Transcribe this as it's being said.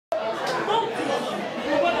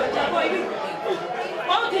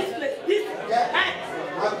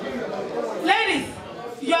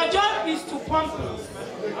pumping.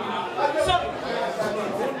 So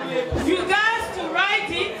you guys to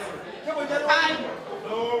write it and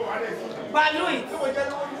balloon it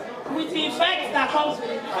with the effect that comes with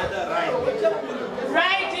it.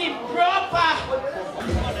 Write it proper.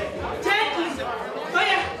 Gently. Oh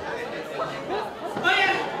yeah. Oh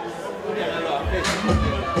yeah.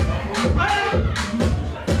 Oh yeah.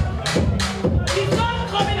 It's not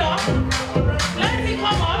coming up. Let it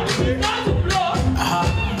come up. It's not to blow.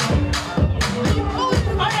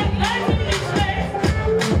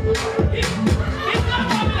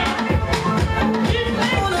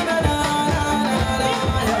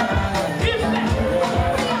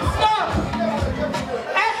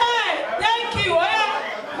 Thank you.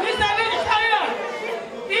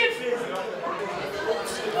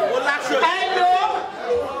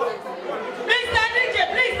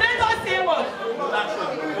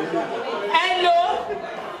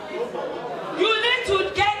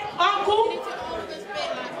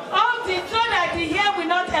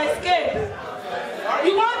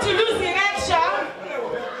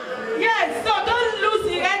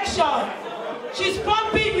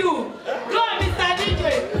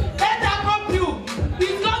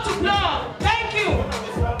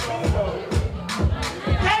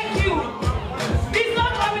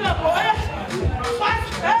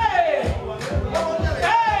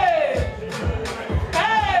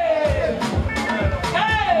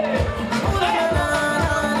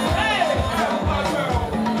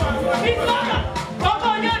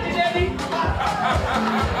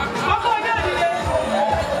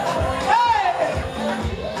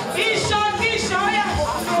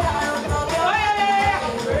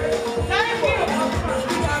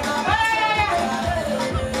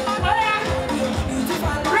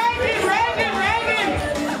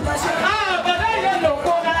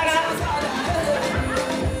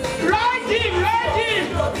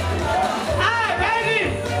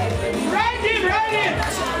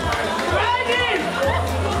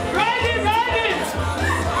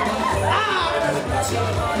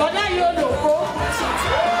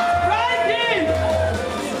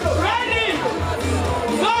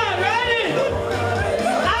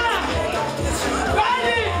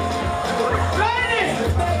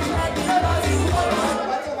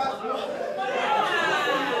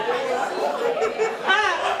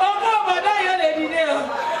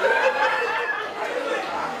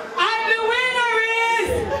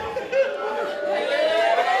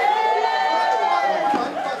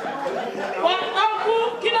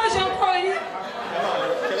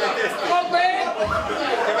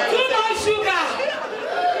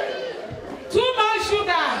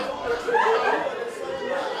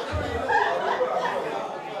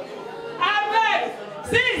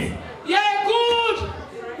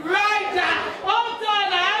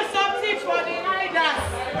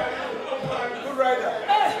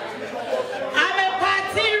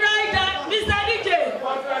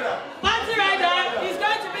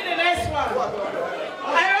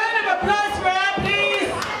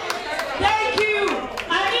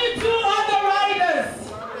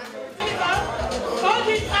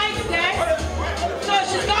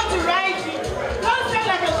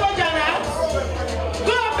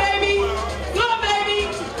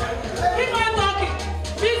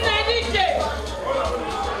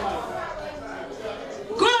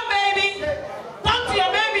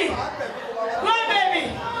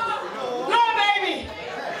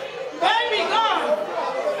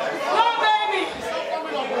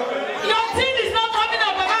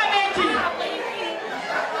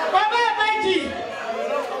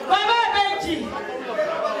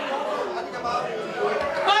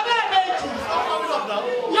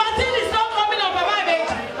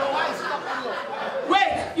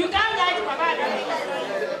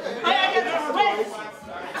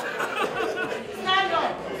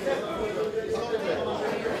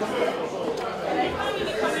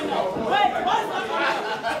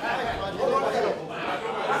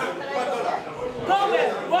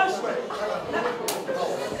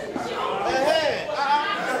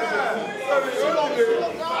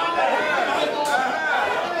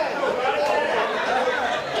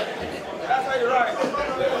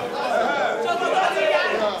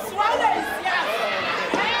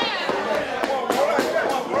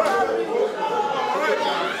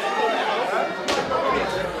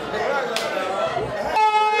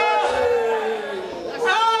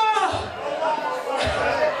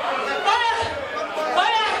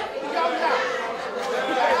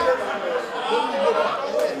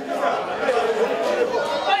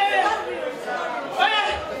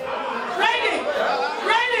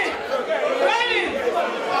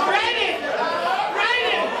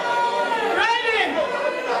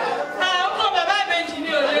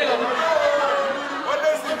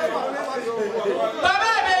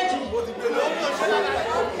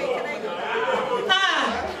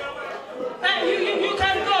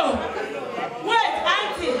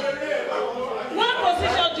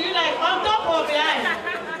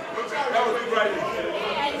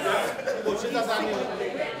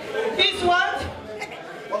 This what?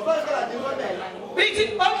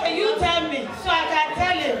 Okay, you tell me so I can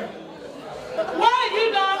tell him. Why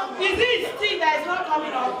you know? Is this thing that is not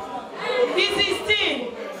coming up? Is this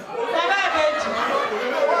thing?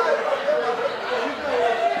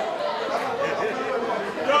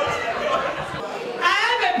 I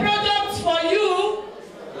have a product for you.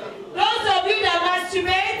 Those of you that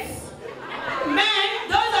masturbate, men,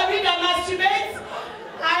 those of you that masturbate,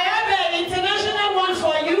 I have an international one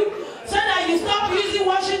for you so that you stop using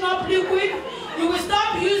washing up liquid. You will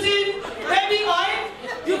stop using baby oil.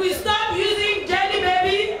 You will stop using jelly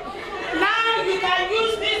baby. Now you can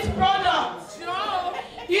use this product.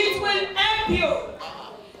 It will help you.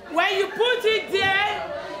 When you put it there,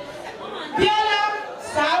 Biola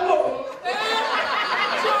Sawo.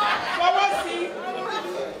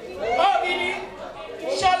 Oh, Billy.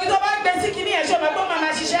 Show me the back basic in here. Show my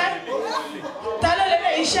mama Shisha. Tell her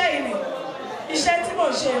the Isha. Isha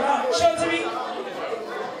Timo Shera. Show to me.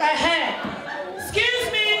 Excuse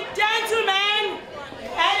me, gentlemen.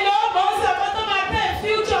 Hello, boss. I'm going to my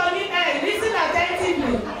future. Listen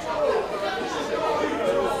attentively.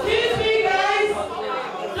 Excuse me, guys.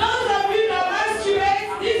 Those of you that masturbate,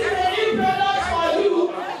 this is a new product for you.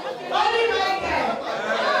 Only my girl.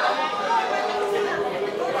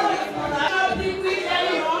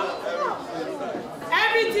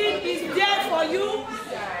 Everything is there for you.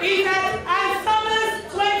 It has summer's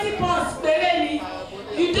 20 pounds daily.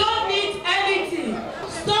 You don't need anything.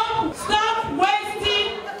 Stop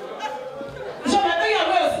wasting.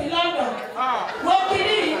 In London. Walking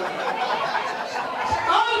in.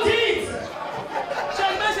 All this.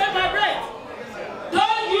 Just my breath.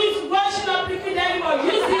 Don't use washing up liquid anymore.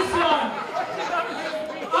 Use this one.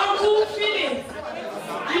 Uncle feelings.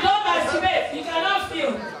 You don't masturbate. You cannot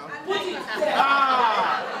feel. Put it there.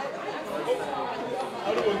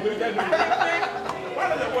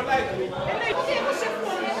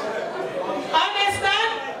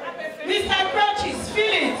 Understand? Mr. Crutches,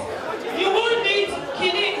 feelings. You won't need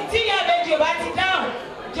TEMIDAYO, write it down.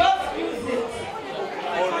 Just use it.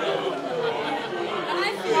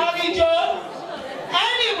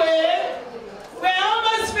 Anyway, we're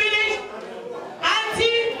almost finished.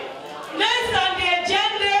 Auntie, next on the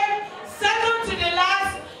agenda, second to the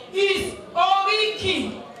last, is Oriki.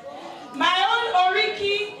 My own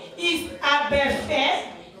Oriki is ABEFE,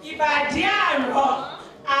 IBADIARAN,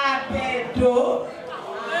 Abedo.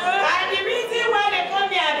 And the reason why they call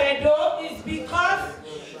me Abedo is because,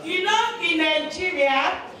 you know, in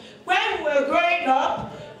Nigeria, when we were growing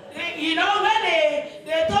up, you know, when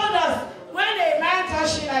they told us, when a man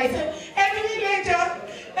touched I said, every village,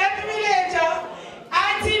 until the enter,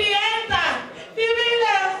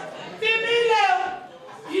 female.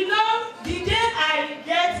 You know, the day I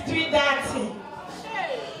get doing that thing,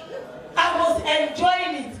 I was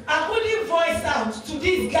enjoying it. I couldn't voice out to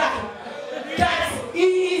this guy that he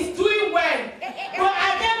is doing well. But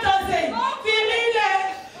I kept on saying, female,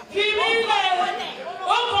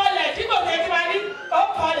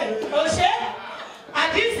 I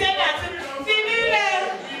didn't say that.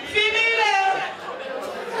 Female.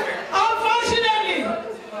 Unfortunately,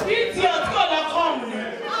 it's your color come.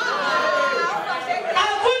 I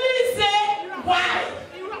couldn't say why.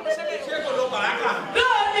 No,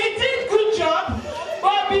 he did good job,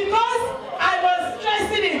 but because I was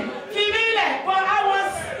stressing him, female, but I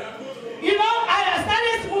was, you know, I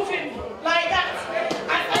started moving like that.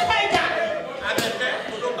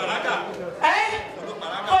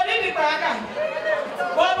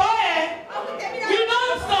 But boy, you know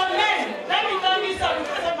some men, let me tell you something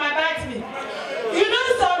because of my backsmith. You know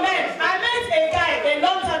some men, I met a guy a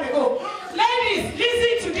long time ago. Ladies,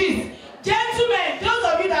 listen to this. Gentlemen, those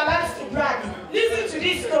of you that like to brag, listen to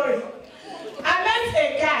this story. I met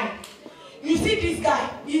a guy. You see this guy,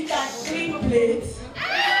 he can clean plates.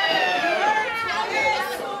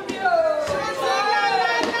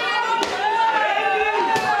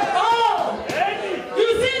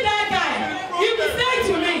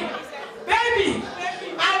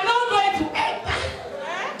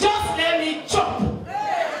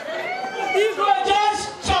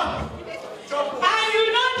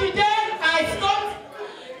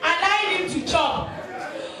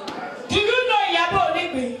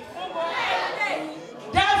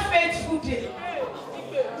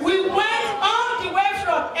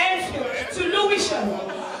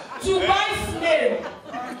 To buy snail.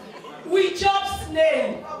 We chopped snail.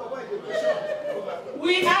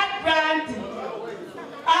 We had brandy.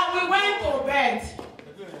 And we went to bed.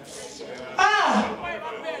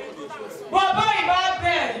 Baba iba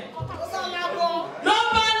bed. No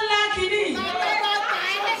man like it.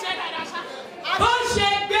 Bó ṣe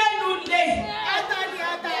gbẹ́nu lé.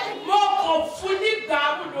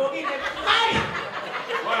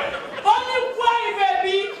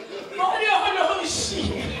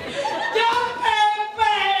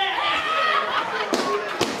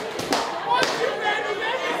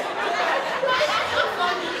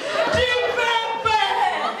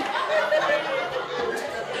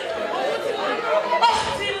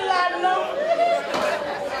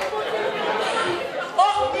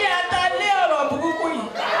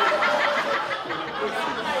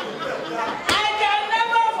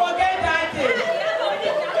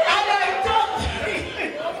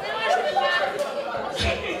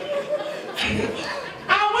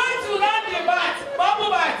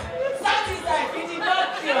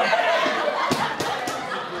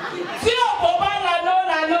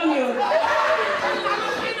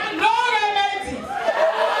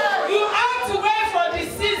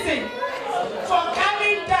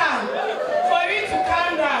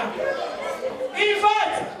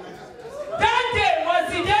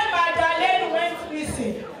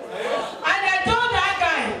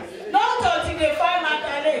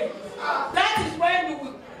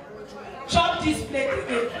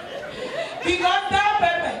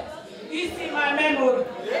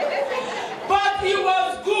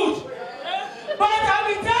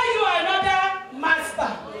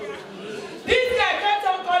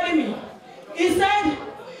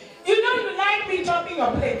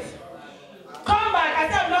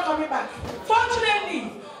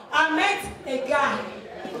 met a guy.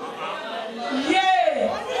 Yeah.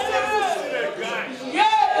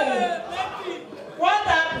 Yeah. What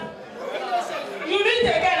happened? You meet a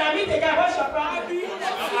guy, I meet a guy. What's your problem?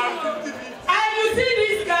 And you see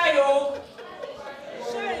this guy, oh,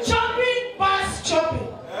 chopping past chopping,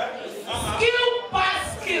 skill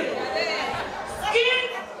past skill, skin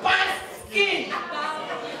past skin.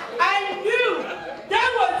 I knew that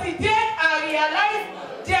was the day I realized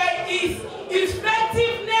there is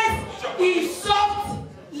effectiveness in soft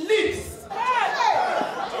lips.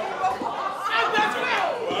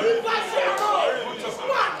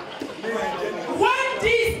 When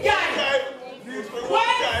this guy,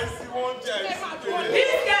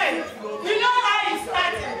 you know how he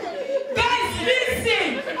started? Guys, listen.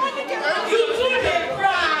 You do the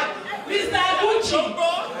brag, Mr. Gucci.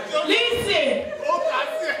 Listen.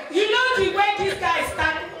 You know the way this guy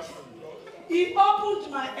started? He opened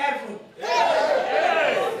my heaven.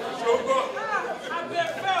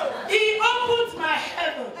 He opened my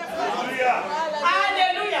heaven.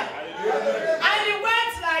 Hallelujah. And he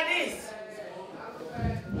went like this.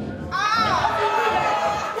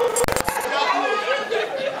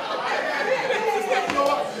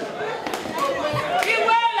 He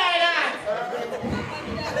went like that.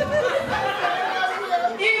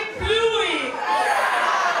 He blew it.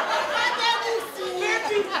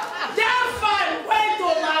 That fan went to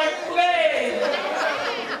my brain.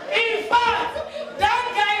 In fact, that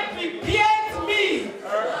guy prepared me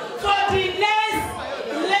for the next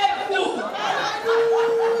level.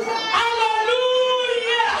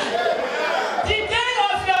 Hallelujah! The day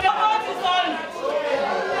of your God is on.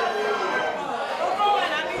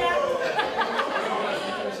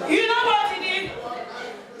 You know what he did?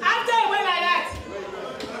 After he went like that,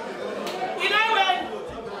 you know when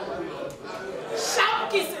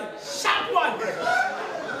sharp kissing, sharp one.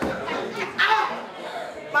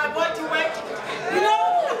 My body went, you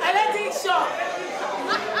know, I let it show.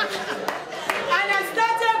 And I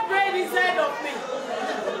started praying inside of me.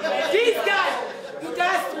 This guy, you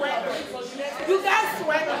guys sweat. You guys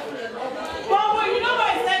sweat. But you know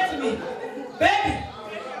what he said to me? Baby,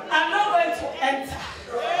 I'm not going to enter.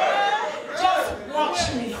 Just watch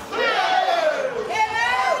me.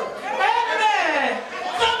 Amen.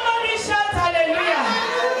 Somebody shout hallelujah.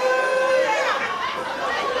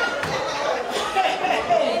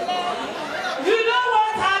 You know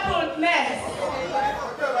what happened next?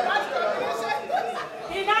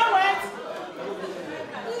 He now went.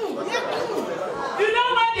 You know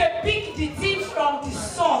when they pick the thing from the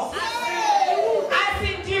source? As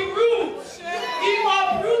in the root, he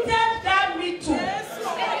uprooted that metal.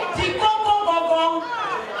 The KOKO.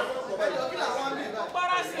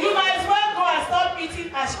 You might as well go and stop eating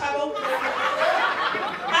asharo.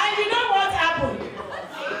 And you know what happened?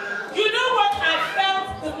 You know what I felt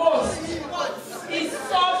the most? Is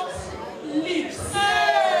soft lips.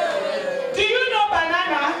 Do you know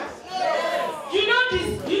banana? You know this.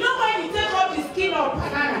 You know when you take off the skin of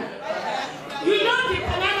banana? You know the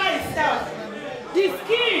banana itself. The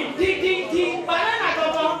skin, the banana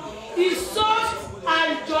cover is soft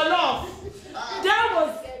and jollof. That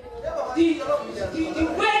was the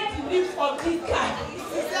way the lips of this guy.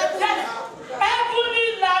 That heavenly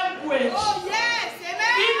language. Oh, yes,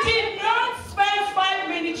 amen. He did not spend 5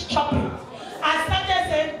 minutes chopping. I started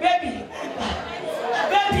saying, baby,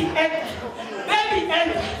 baby, enter, baby,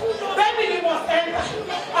 enter, baby, you must enter.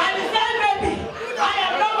 And he said, baby, I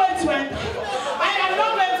am not going to enter. I am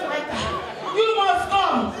not going to enter. You must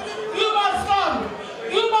come. You must come.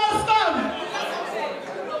 You must come.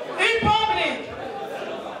 In public.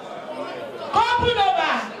 Open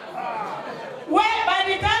over. Well, by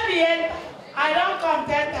the time he ends, I don't come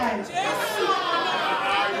 10 times.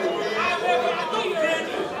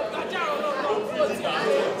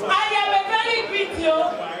 I am a very video.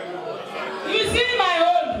 You see my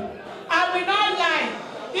own. I will not lie.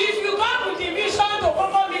 If you come with the vision to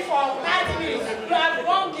cover me for 30 minutes, you have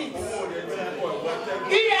wrong it.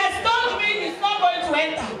 He has told me he's not going to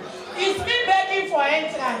enter. He's been begging for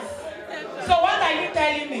entrance. So what are you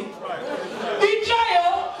telling me?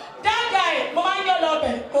 That guy, Momanyo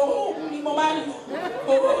Lobe. Oh, Momanyo.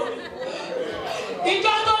 Oh. He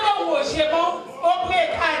just don't know what she wants. Open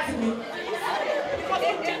at me.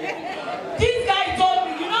 This guy told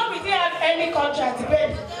me, you know, we didn't have any contract,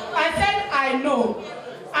 babe. I said, I know.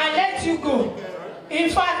 I let you go. In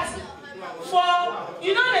fact,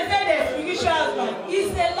 you know, they say the spiritual husband.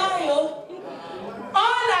 He's a liar.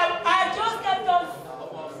 All I just kept on,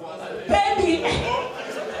 baby.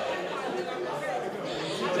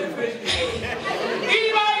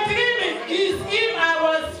 In my dreaming, it's him I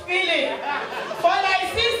was feeling for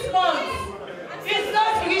like 6 months. It's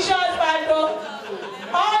not spiritual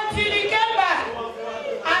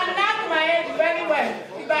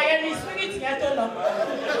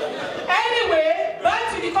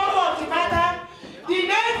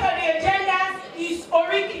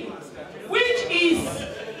oriki, which is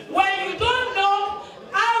when you don't know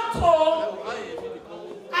how to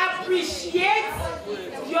appreciate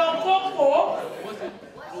your koko.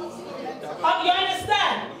 You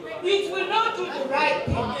understand? It will not do the right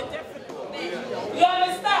thing. You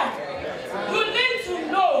understand? You need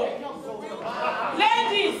to know.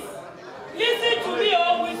 Ladies, listen to me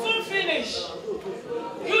or we soon finish.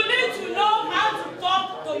 You need to know how to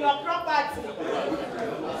talk to your property.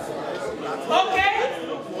 Okay?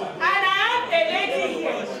 And I have a lady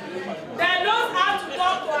here that knows how to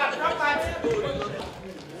talk to her property.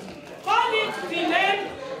 Call it the name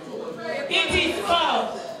it is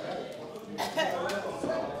called.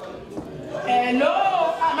 Hello,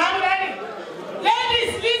 I'm ready.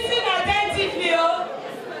 Ladies, listen attentively.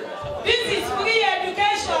 This is free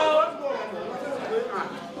education.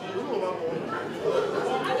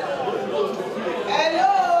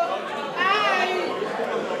 Hello. Hi.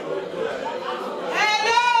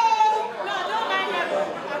 Hello. No, don't mind me.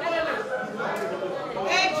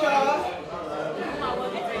 Hey, Joe.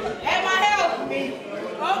 Emma, help me.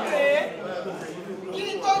 Okay. Can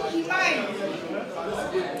you talk to mine?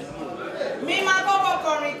 Me, my Coco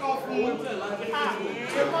curry coffee.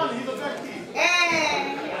 Sympathy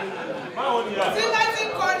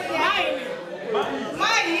curry.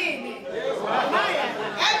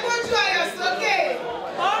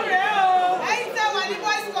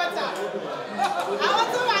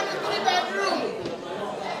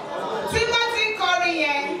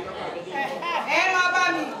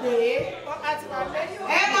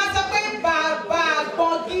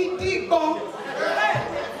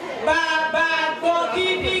 Baba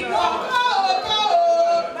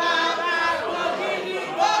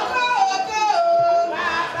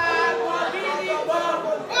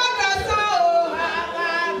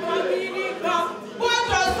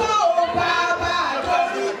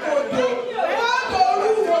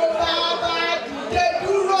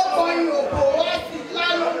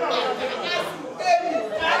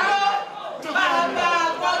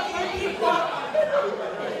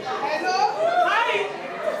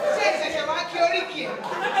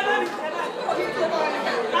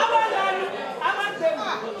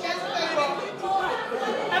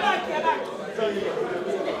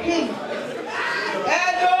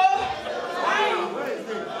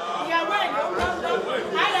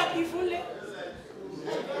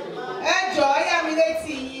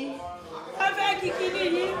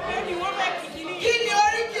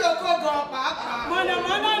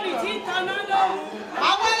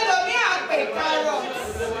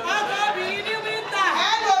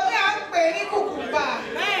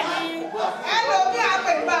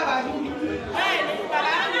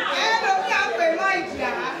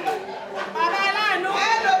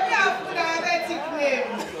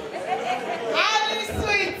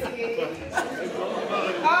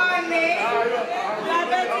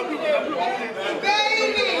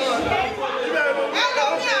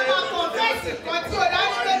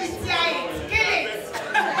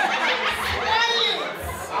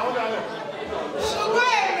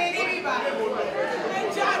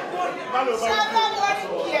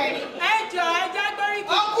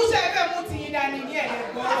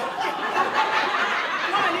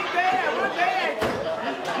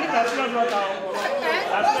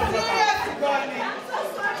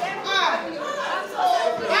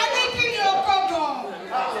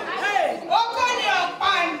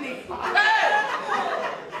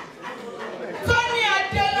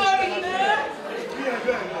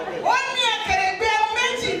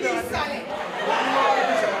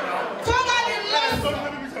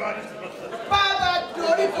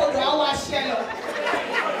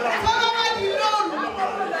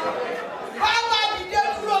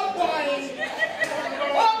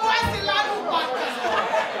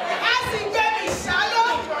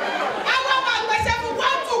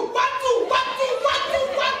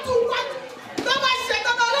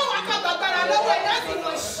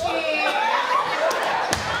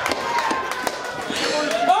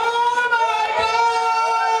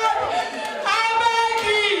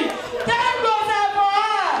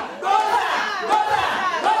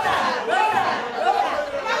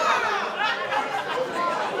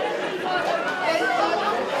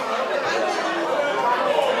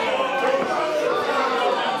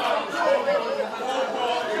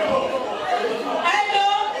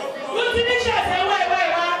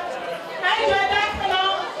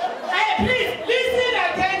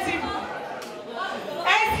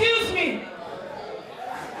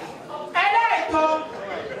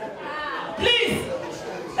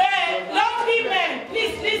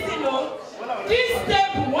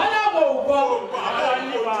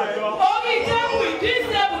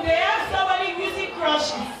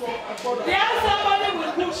They have somebody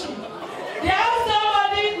with Gucci. They have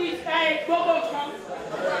somebody with KOKO.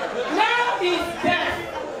 Now he's deaf.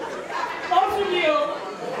 Also, Leo.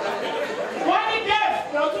 One is deaf.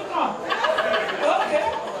 Don't you come? Okay.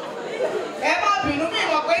 Emma, you know me,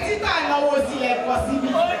 I'm going to tell you what's here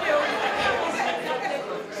possible.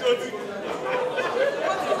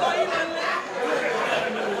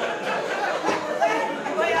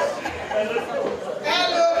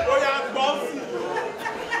 Hello.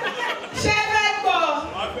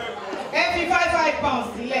 Every 5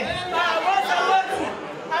 pounds.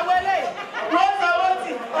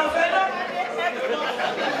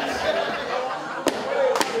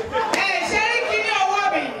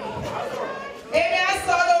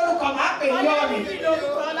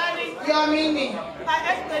 Yomini.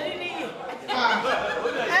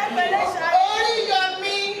 Ori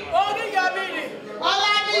Yomi. Ori Yomini.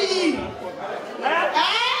 Olaniyi.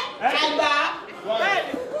 Agba.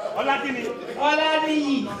 Olakini.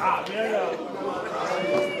 Olaniyi.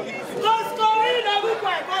 Koskori na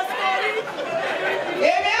wípé Koskori.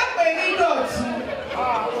 Èmi á pè ní Dọ̀tun.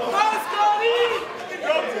 Koskori.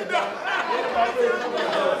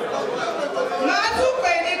 Màá tún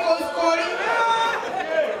pè ní Koskori.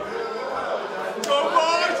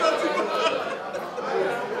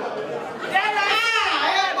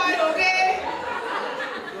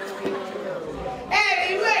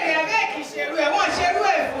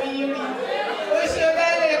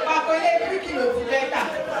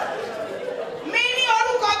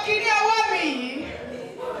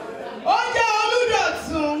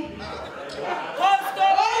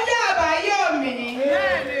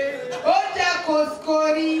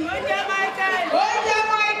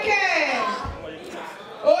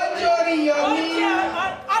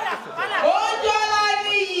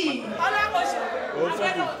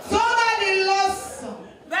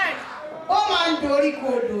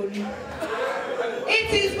 It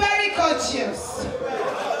is very conscious.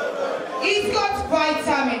 It's got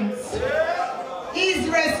vitamins. It's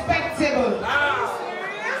respectable.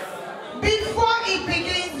 Before it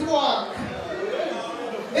begins work,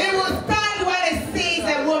 it will stand when it sees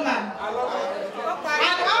a woman.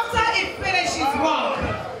 And after it finishes work,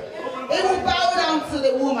 it will bow down to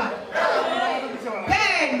the woman.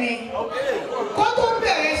 Benny, Koto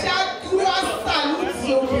Beresha Tua salutes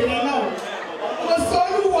you,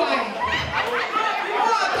 why?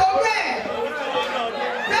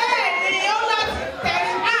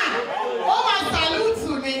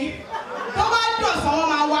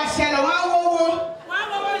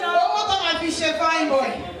 Fine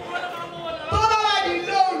boy.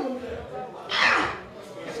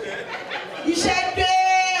 You said,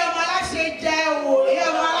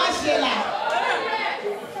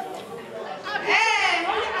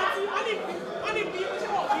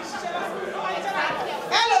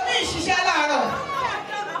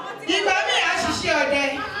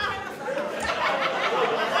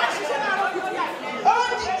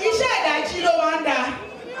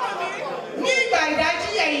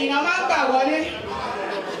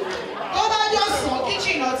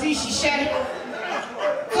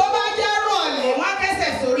 tó bá jẹ́ rọ̀lẹ́ wọ́n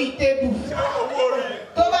kẹ́sẹ̀ sórí tébù,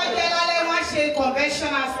 tó bá jẹ́ lálẹ́ wọ́n ṣe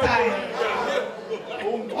conventional style,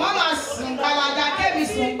 wọ́n máa sùn gbalaja, kébì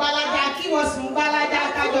sùn gbalaja, kí wọ́n sùn gbalaja,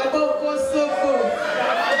 kájọ gbogbo sófò.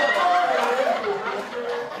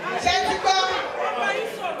 Ṣé ti gbọ́?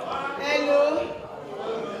 Hello.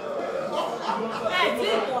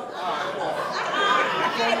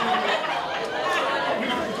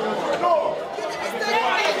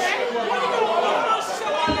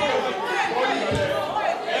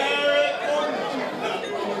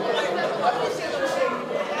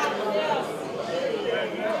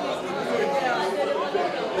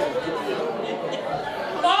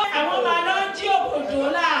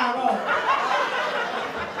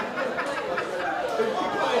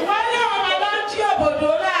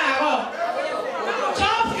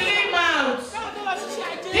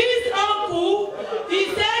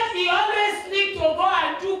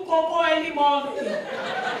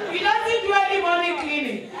 He doesn't do any money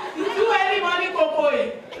cleaning. He do any money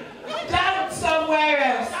cocoing. Down somewhere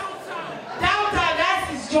else. Downtown, that's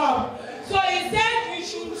his job. So he said we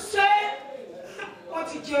should say what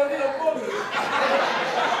did you do?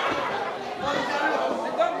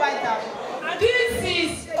 Don't bite that. This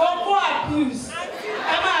is Koko abuse.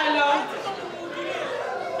 Am I alone?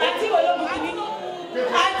 Auntie Olomukini.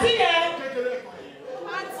 Auntie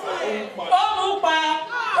Omupa.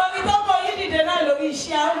 They not looking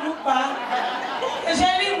iṣẹ́ Mupa.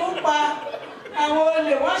 Especially Mupa. And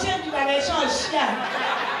only one shape direction share.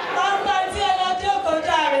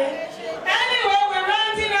 Anyway, we're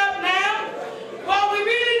rounding up now. But we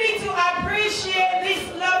really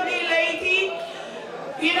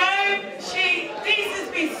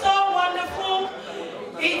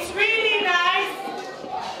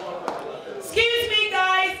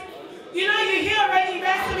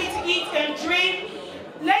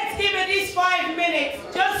these 5 minutes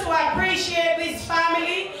just to appreciate this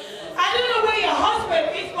family. I don't know where your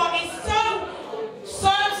husband is, but he's so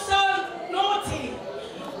naughty.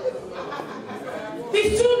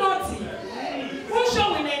 He's too naughty. Who's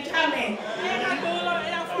showing it, Amen?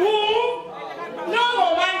 No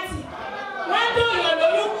romantic.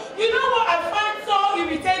 You know what I find so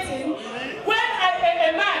irritating? When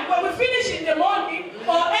a man, when we finish in the morning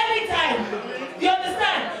or any time, you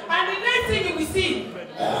understand? And the next thing you will see,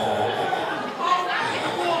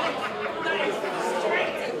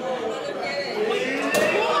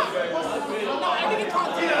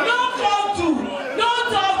 no talk to, no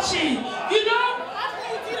talk cheap. You know?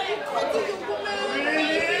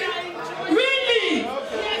 Really?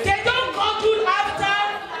 They don't conclude after.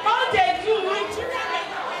 All they do,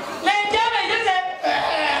 they just say,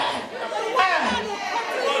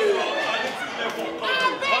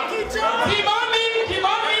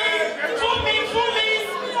 fool me.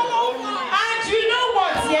 And you know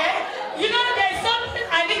what, yeah? You know there's something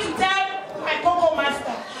I need to tell my KOKO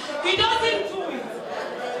master. He doesn't do it.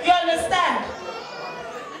 You understand?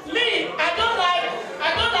 Me, I don't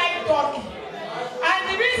like talking. And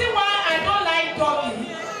the reason why I don't like talking,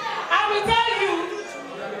 I will tell you,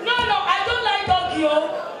 no, I don't like talking.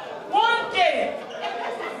 One day,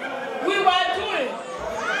 we were doing.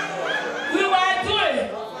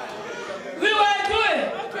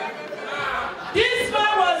 This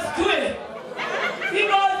man was doing. He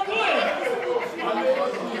was doing.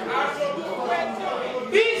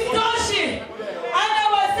 He's touching. And I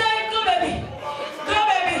was saying, go baby.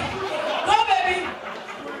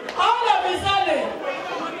 All of a sudden,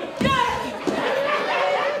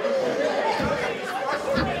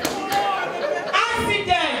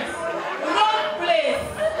 accident, wrong place.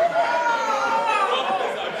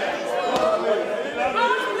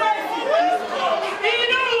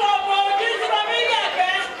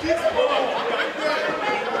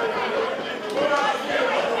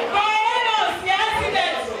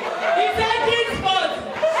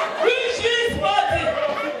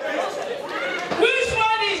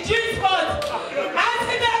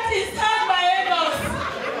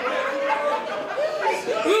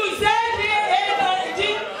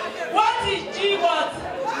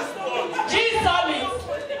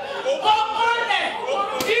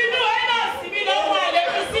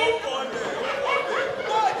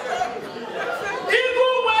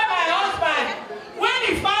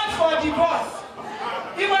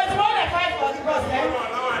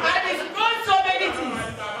 And he's done so many things.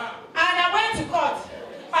 And I went to court.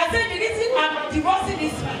 I said, the reason I'm divorcing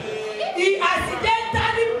this man, he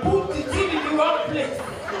accidentally put the thing in the wrong place.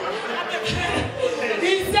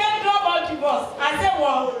 He said no more divorce. I said,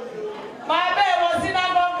 well, my baby was in a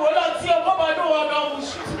gun,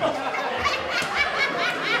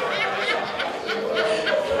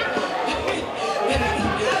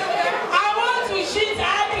 I want to shoot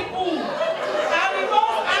any pool. And we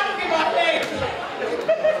both angry my leg.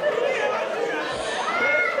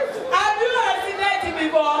 Have you accidented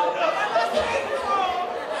before?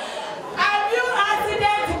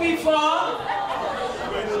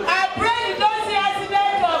 I pray you don't see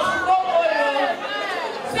accident of KOKO.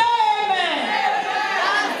 Say amen.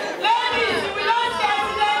 Ladies, if we don't see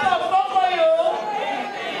accident of KOKO,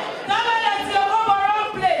 someone that's your KOKO wrong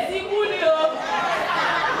place, he could you.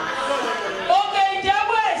 Okay,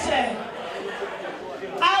 Jabweshe.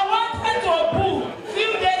 I wanted to pull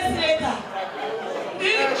few days later.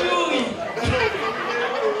 Injury.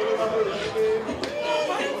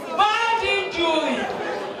 Bad injury.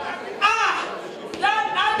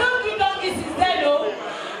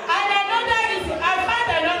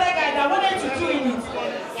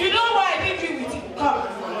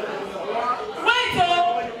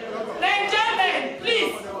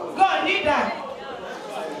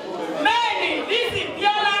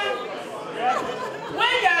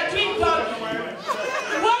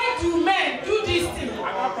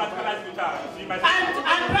 And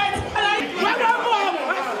practically,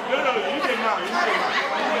 no, you can now.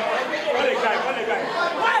 Call the guy.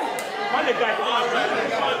 Why? Call the guy.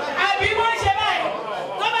 I be one Shebai.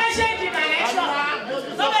 Come and change the direction.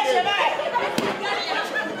 Come and Shebai.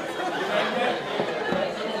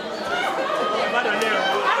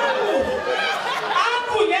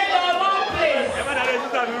 Uncle, you're the wrong place.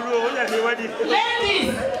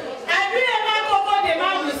 Ladies, have you ever covered the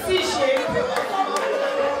man with C-shape?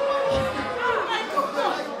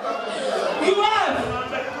 You have.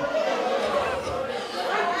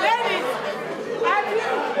 Ladies, have you?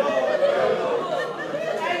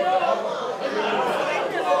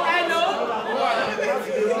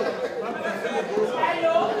 I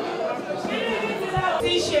know.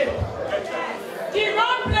 T-shirt. The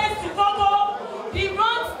wrong place to cover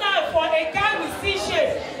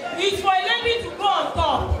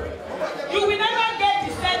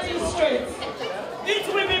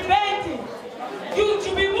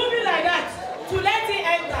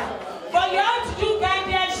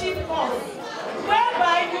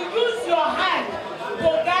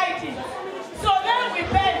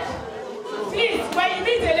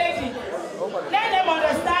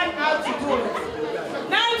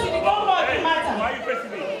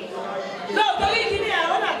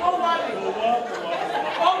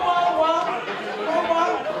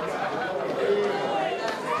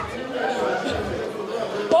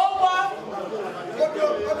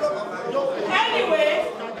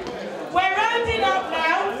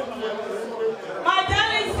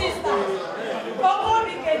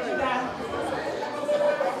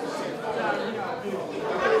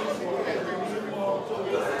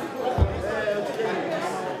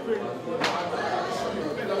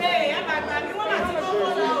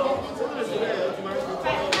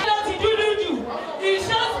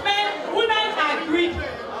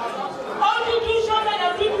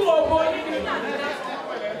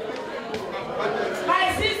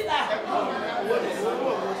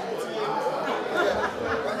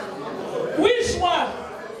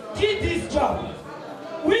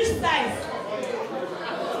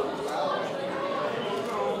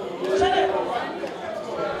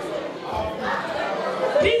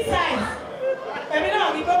This side.